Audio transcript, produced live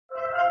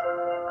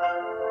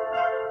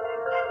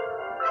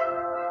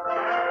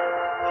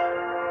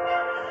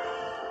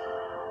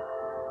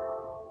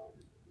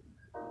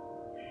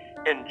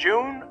In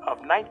June of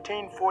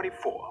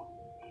 1944,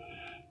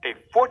 a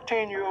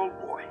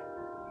 14-year-old boy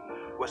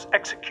was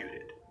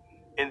executed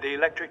in the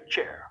electric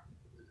chair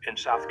in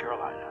South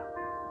Carolina.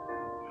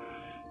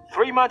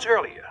 3 months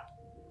earlier,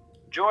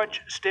 George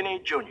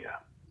Stinney Jr.,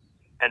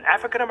 an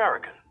African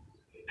American,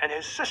 and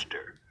his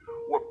sister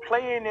were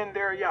playing in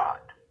their yard.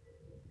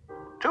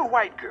 2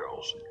 white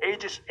girls,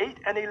 ages 8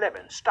 and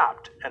 11,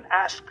 stopped and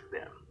asked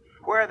them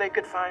where they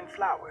could find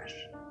flowers.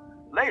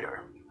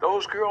 Later,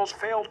 those girls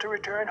failed to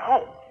return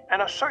home,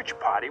 and a search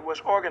party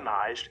was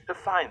organized to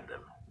find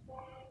them.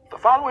 The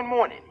following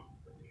morning,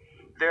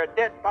 their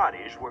dead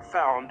bodies were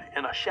found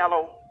in a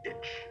shallow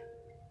ditch.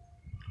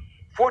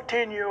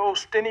 14-year-old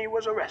Stinney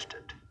was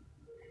arrested.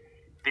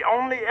 The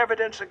only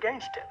evidence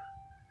against him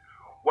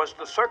was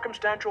the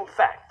circumstantial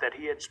fact that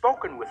he had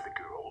spoken with the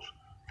girls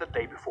the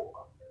day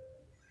before.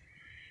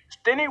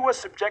 Stinney was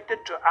subjected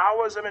to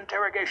hours of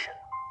interrogation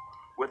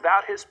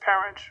without his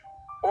parents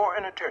or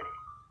an attorney.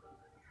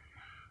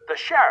 The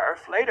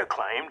sheriff later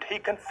claimed he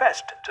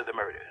confessed to the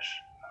murders,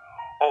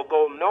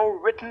 although no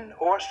written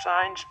or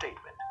signed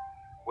statement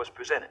was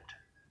presented.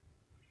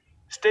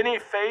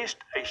 Stinney faced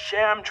a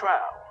sham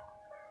trial,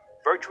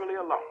 virtually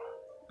alone,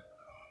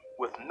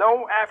 with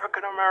no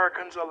African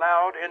Americans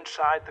allowed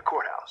inside the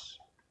courthouse,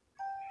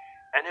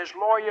 and his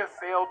lawyer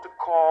failed to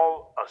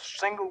call a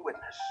single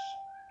witness.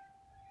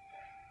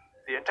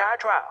 The entire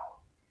trial,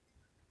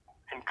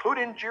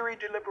 including jury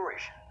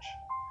deliberations,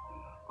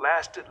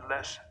 lasted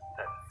less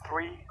than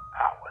 3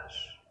 hours.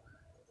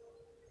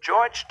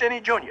 George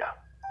Stinney Jr.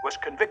 was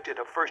convicted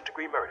of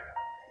first-degree murder.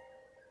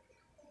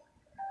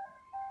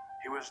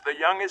 He was the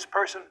youngest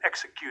person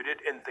executed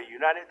in the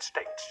United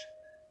States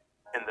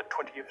in the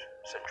 20th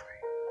century.